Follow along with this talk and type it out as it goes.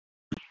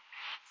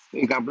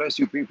Hey, God bless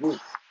you, people.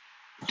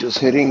 Just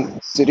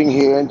sitting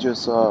here and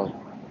just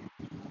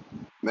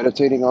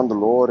meditating on the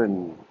Lord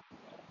and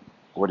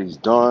what He's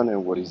done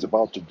and what He's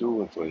about to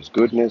do, and for His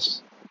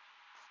goodness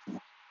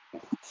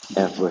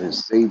and for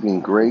His saving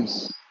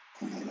grace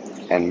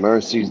and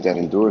mercies that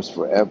endures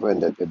forever,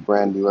 and that they're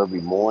brand new every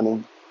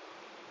morning,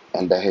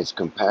 and that His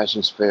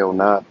compassions fail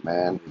not,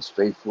 man. His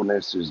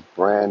faithfulness is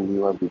brand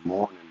new every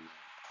morning.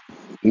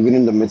 Even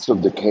in the midst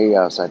of the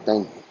chaos, I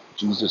thank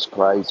Jesus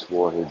Christ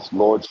for His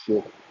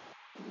lordship,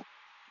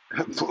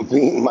 for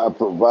being my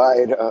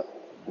provider,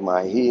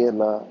 my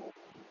healer,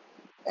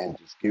 and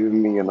just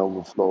giving me an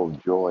overflow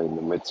of joy in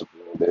the midst of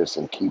all this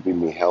and keeping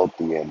me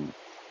healthy and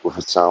with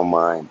a sound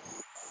mind.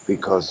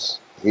 Because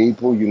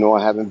people,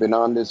 I haven't been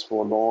on this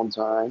for a long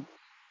time,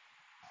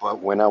 but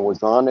when I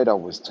was on it, I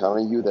was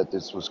telling you that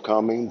this was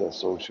coming, that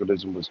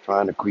socialism was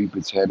trying to creep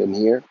its head in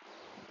here,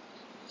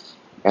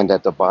 and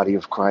that the body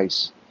of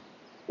Christ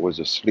was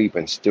asleep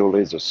and still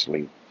is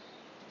asleep.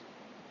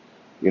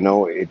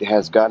 It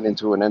has gotten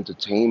into an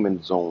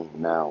entertainment zone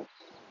now,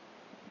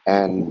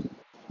 and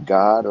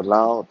God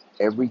allowed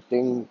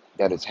everything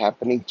that is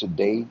happening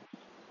today,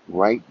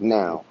 right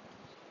now,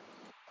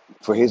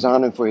 for his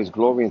honor and for his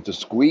glory, and to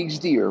squeeze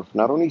the earth,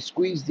 not only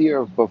squeeze the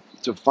earth, but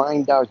to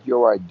find out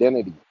your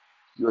identity,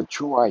 your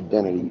true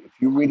identity. If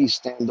you really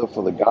stand up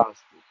for the gospel,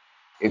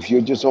 if you're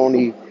just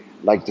only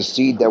like the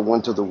seed that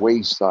went to the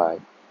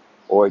wayside,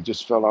 or it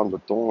just fell on the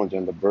thorns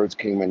and the birds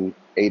came and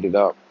ate it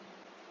up,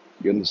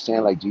 you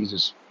understand, like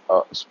Jesus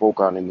spoke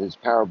on in his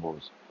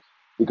parables.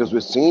 Because we're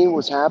seeing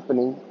what's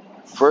happening.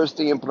 First,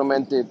 they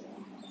implemented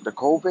the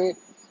COVID,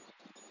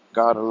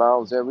 God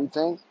allows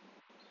everything,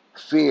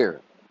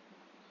 fear.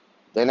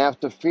 Then,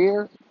 after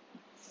fear,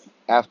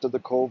 after the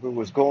COVID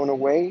was going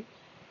away,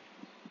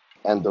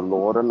 and the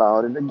Lord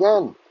allowed it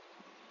again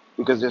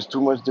because there's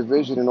too much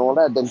division and all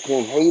that. Then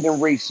came hate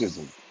and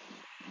racism.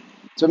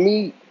 To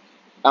me,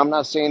 I'm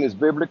not saying it's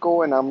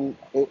biblical, and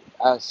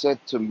I said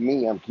to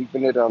me, I'm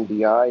keeping it on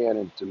the eye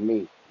and to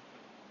me.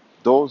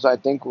 Those I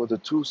think were the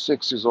two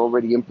sixes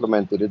already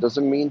implemented. It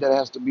doesn't mean that it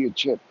has to be a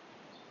chip.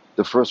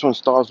 The first one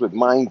starts with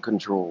mind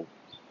control,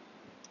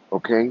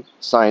 okay?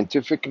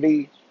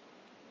 Scientifically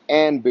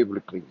and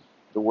biblically.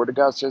 The Word of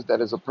God says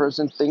that as a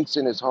person thinks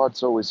in his heart,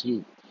 so is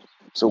he.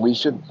 So we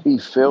should be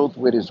filled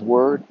with his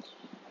word,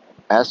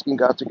 asking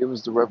God to give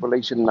us the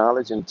revelation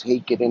knowledge and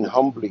take it in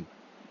humbly,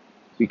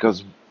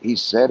 because he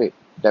said it,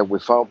 that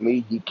without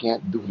me he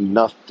can't do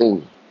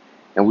nothing.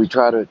 And we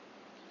try to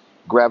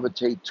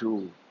gravitate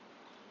to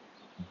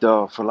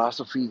the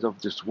philosophies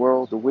of this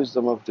world, the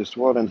wisdom of this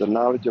world, and the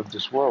knowledge of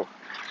this world,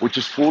 which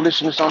is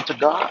foolishness unto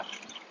God.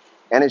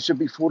 And it should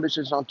be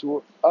foolishness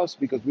unto us,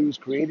 because we was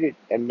created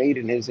and made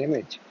in his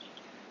image.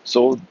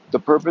 So the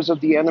purpose of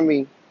the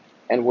enemy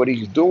and what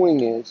he's doing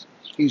is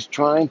he's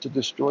trying to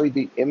destroy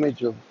the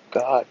image of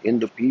God in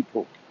the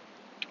people,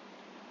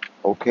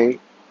 okay?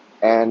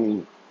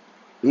 And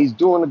he's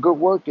doing a good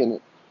work in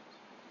it,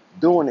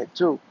 doing it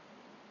too.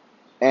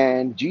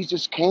 And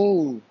Jesus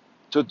came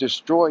to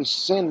destroy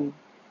sin,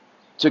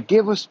 to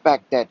give us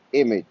back that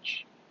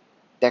image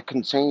that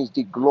contains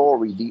the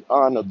glory, the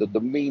honor, the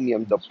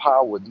dominion, the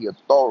power, the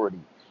authority,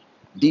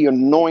 the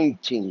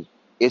anointing.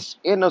 Is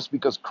in us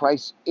because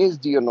Christ is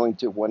the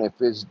anointed one. If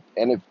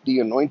the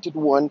anointed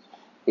one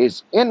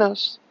is in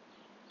us,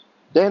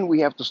 then we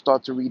have to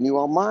start to renew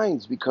our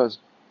minds, because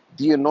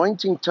the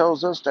anointing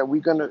tells us that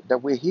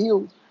we're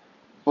healed,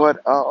 but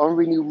our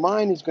unrenewed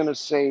mind is gonna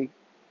say,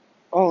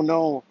 "Oh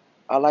no,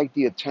 I like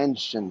the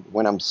attention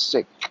when I'm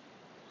sick."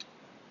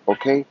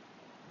 Okay,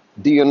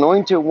 the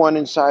anointed one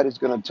inside is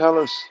gonna tell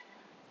us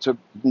to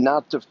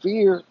not to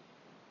fear,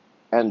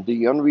 and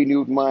the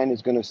unrenewed mind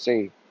is gonna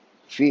say,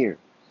 "Fear,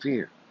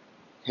 fear,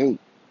 hate."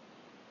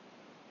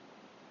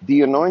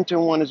 The anointed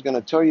one is gonna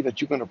tell you that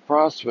you're gonna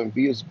prosper and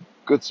be as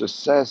good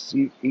success,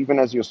 even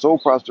as your soul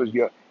prospers.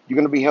 You're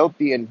gonna be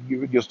healthy, and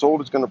your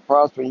soul is gonna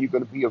prosper, and you're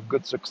gonna be of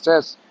good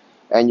success.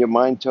 And your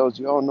mind tells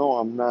you, "Oh no,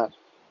 I'm not.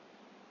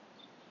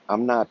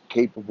 I'm not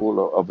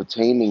capable of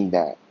attaining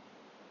that."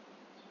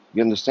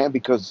 You understand?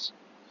 Because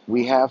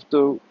we have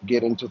to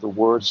get into the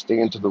Word, stay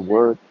into the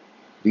Word.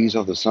 These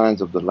are the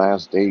signs of the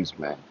last days,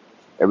 man.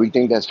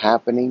 Everything that's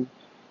happening,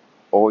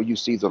 or you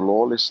see the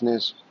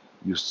lawlessness,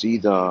 you see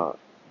the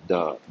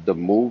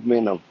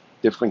movement of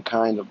different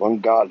kind of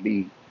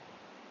ungodly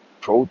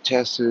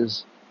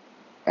protesters,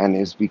 and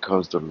it's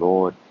because the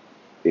Lord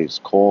is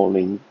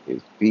calling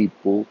his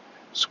people,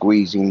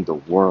 squeezing the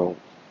world,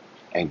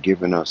 and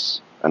giving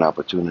us an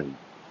opportunity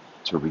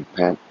to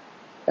repent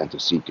and to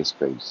seek his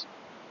face.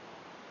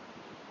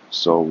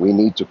 So we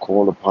need to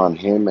call upon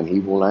him, and he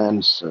will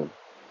answer.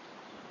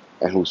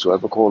 And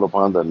whosoever call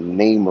upon the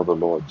name of the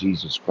Lord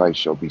Jesus Christ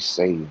shall be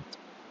saved.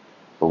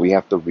 But we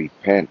have to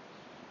repent,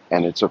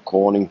 and it's a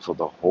calling for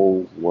the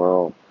whole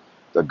world.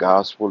 The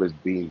gospel is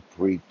being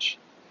preached.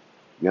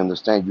 You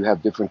understand? You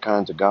have different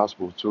kinds of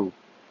gospel too.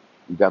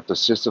 You got the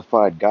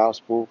sissified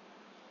gospel,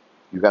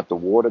 you got the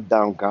watered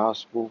down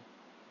gospel.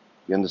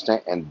 You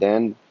understand? And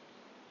then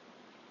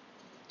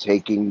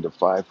taking the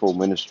fivefold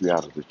ministry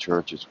out of the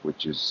churches,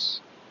 which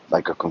is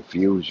like a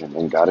confusion.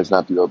 And God is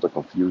not the author of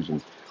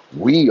confusion.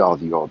 We are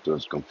the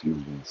authors of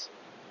confusions.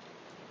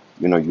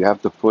 You know, you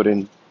have to put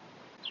in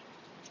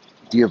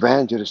the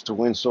evangelist to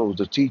win souls,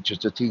 the teacher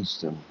to teach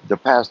them, the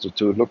pastor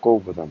to look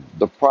over them,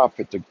 the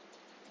prophet to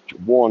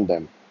warn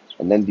them,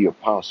 and then the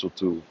apostle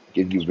to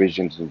give you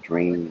visions and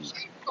dreams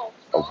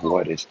of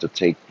what is to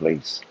take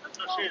place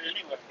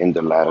in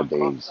the latter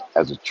days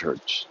as a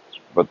church.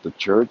 But the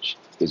church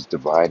is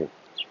divided.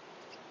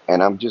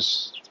 And I'm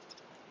just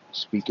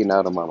speaking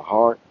out of my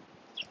heart,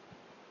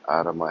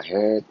 out of my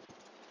head.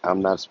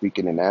 I'm not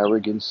speaking in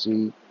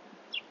arrogancy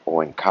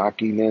or in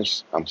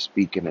cockiness. I'm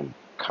speaking in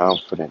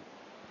confidence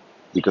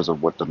because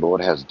of what the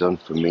Lord has done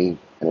for me.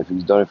 And if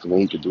He's done it for me,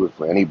 He could do it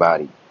for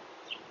anybody.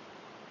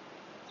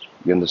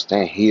 You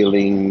understand?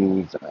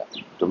 Healings.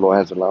 The Lord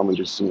has allowed me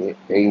to see an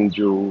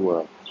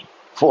angel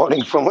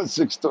falling from a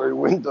six-story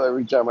window.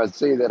 Every time I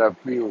say that, I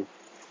feel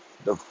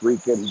the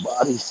freaking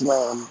body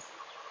slam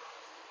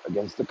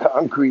against the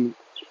concrete,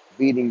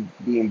 being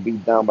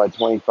beat down by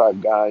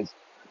 25 guys,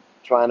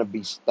 trying to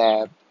be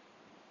stabbed,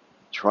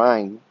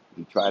 trying.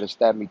 He tried to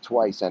stab me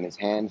twice, and his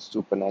hand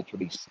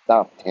supernaturally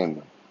stopped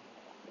him.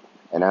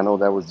 And I know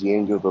that was the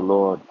angel of the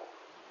Lord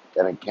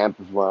that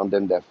encamps around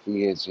them that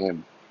fears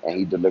him, and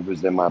he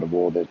delivers them out of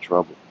all their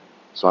trouble.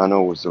 So I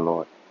know it was the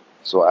Lord.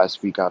 So I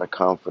speak out of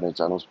confidence.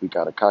 I don't speak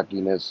out of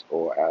cockiness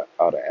or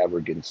out of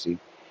arrogancy.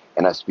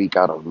 And I speak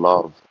out of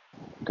love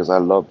because I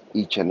love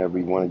each and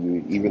every one of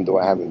you. Even though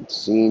I haven't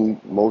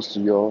seen most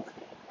of y'all,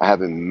 I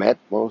haven't met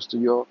most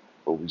of y'all,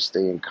 but we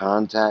stay in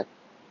contact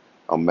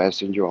on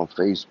Messenger, on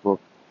Facebook.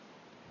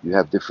 You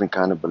have different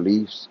kind of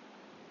beliefs,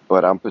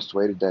 but I'm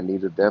persuaded that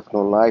neither death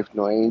nor life,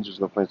 nor angels,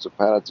 nor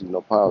principalities,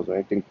 nor powers, nor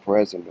anything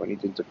present, nor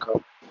anything to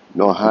come,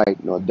 nor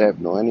height, nor depth,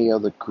 nor any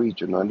other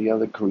creature, nor any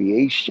other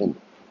creation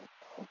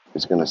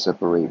is going to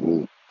separate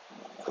me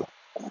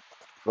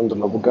from the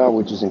love of God,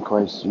 which is in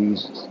Christ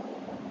Jesus.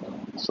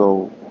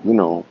 So, you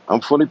know,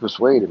 I'm fully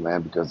persuaded,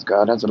 man, because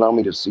God has allowed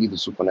me to see the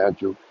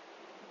supernatural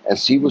and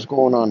see what's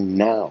going on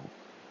now.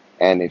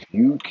 And if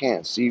you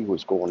can't see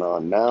what's going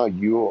on now,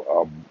 you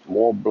are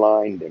more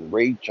blind than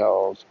Ray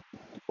Charles,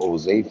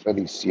 Jose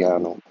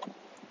Feliciano,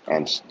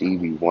 and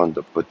Stevie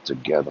Wonder put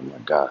together, my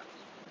God.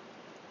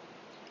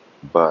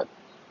 But,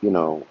 you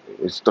know,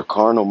 it's the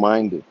carnal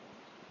minded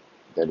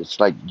that it's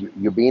like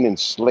you're being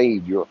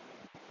enslaved.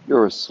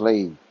 You're a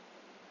slave,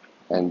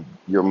 and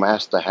your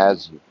master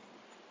has you.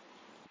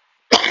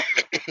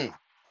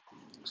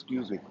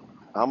 Excuse me.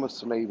 I'm a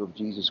slave of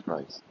Jesus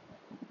Christ,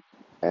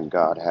 and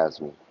God has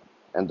me.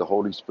 And the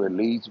Holy Spirit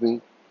leads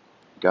me,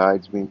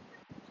 guides me.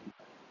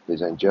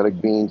 His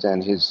angelic beings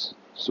and His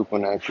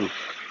supernatural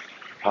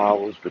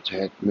powers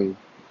protect me.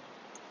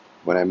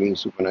 When I mean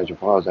supernatural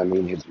powers, I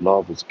mean His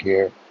love, His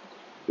care,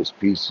 His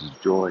peace, His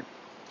joy.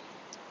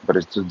 But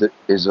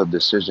it's a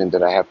decision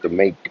that I have to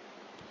make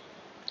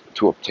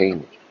to obtain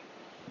it.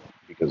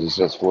 Because it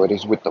says, for it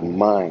is with the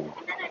mind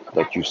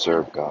that you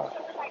serve God.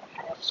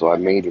 So I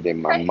made it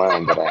in my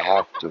mind that I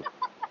have to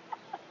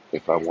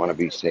if I want to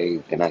be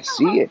saved. And I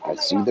see it. I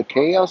see the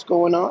chaos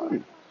going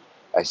on.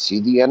 I see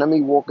the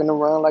enemy walking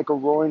around like a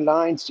roaring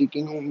lion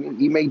seeking whom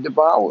he may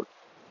devour.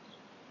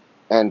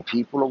 And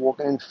people are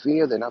walking in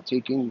fear. They're not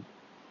taking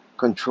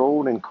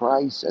control in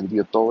Christ and the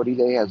authority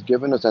that He has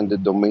given us and the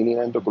dominion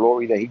and the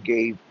glory that He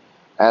gave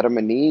Adam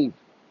and Eve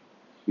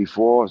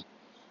before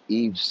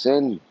Eve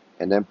sinned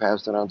and then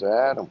passed it on to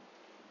Adam.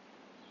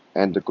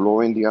 And the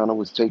glory and the honor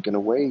was taken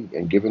away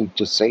and given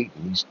to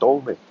Satan. He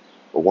stole it.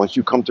 But once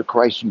you come to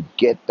Christ, you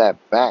get that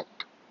back.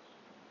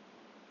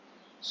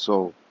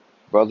 So,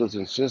 brothers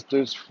and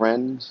sisters,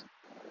 friends,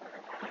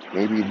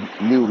 maybe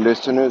new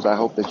listeners, I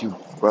hope that you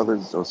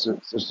brothers or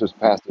sisters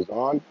pass this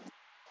on.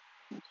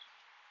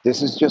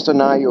 This is just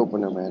an eye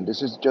opener, man.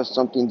 This is just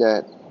something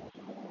that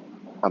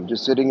I'm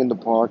just sitting in the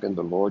park and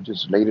the Lord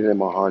just laid it in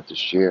my heart to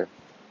share.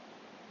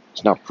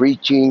 It's not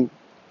preaching.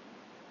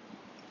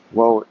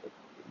 Well,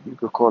 you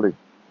could call it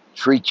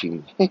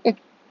preaching.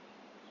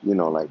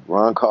 Like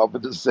Ron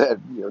Carpenter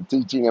said,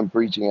 teaching and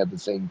preaching at the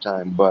same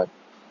time. But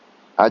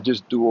I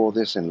just do all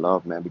this in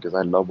love, man, because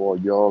I love all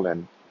y'all,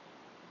 and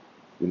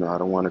I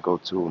don't want to go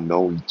to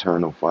no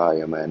eternal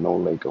fire, man, no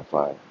lake of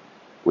fire,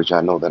 which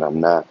I know that I'm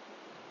not.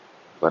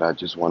 But I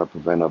just want to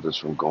prevent others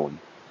from going.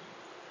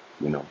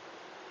 You know,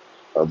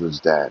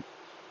 others that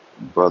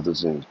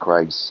brothers in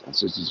Christ and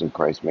sisters in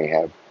Christ may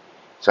have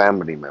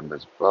family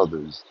members,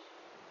 brothers,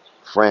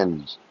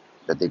 friends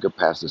that they could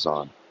pass this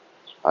on.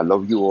 I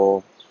love you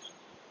all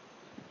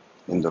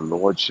in the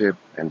Lordship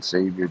and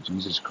Savior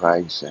Jesus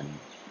Christ, and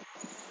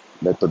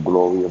let the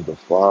glory of the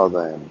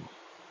Father and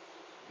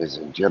His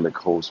angelic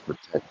host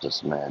protect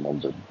us, man,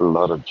 and the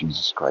blood of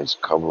Jesus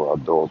Christ cover our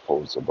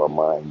doorposts of our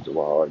minds, of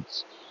our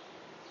hearts,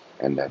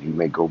 and that He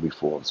may go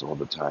before us all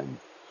the time.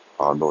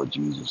 Our Lord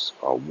Jesus,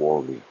 our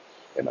warrior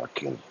and our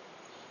King.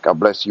 God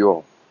bless you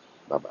all.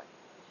 Bye bye.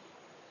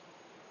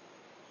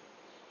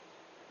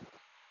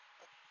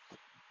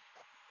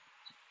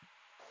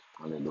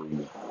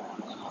 Hallelujah.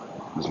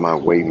 He's my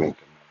waymaker.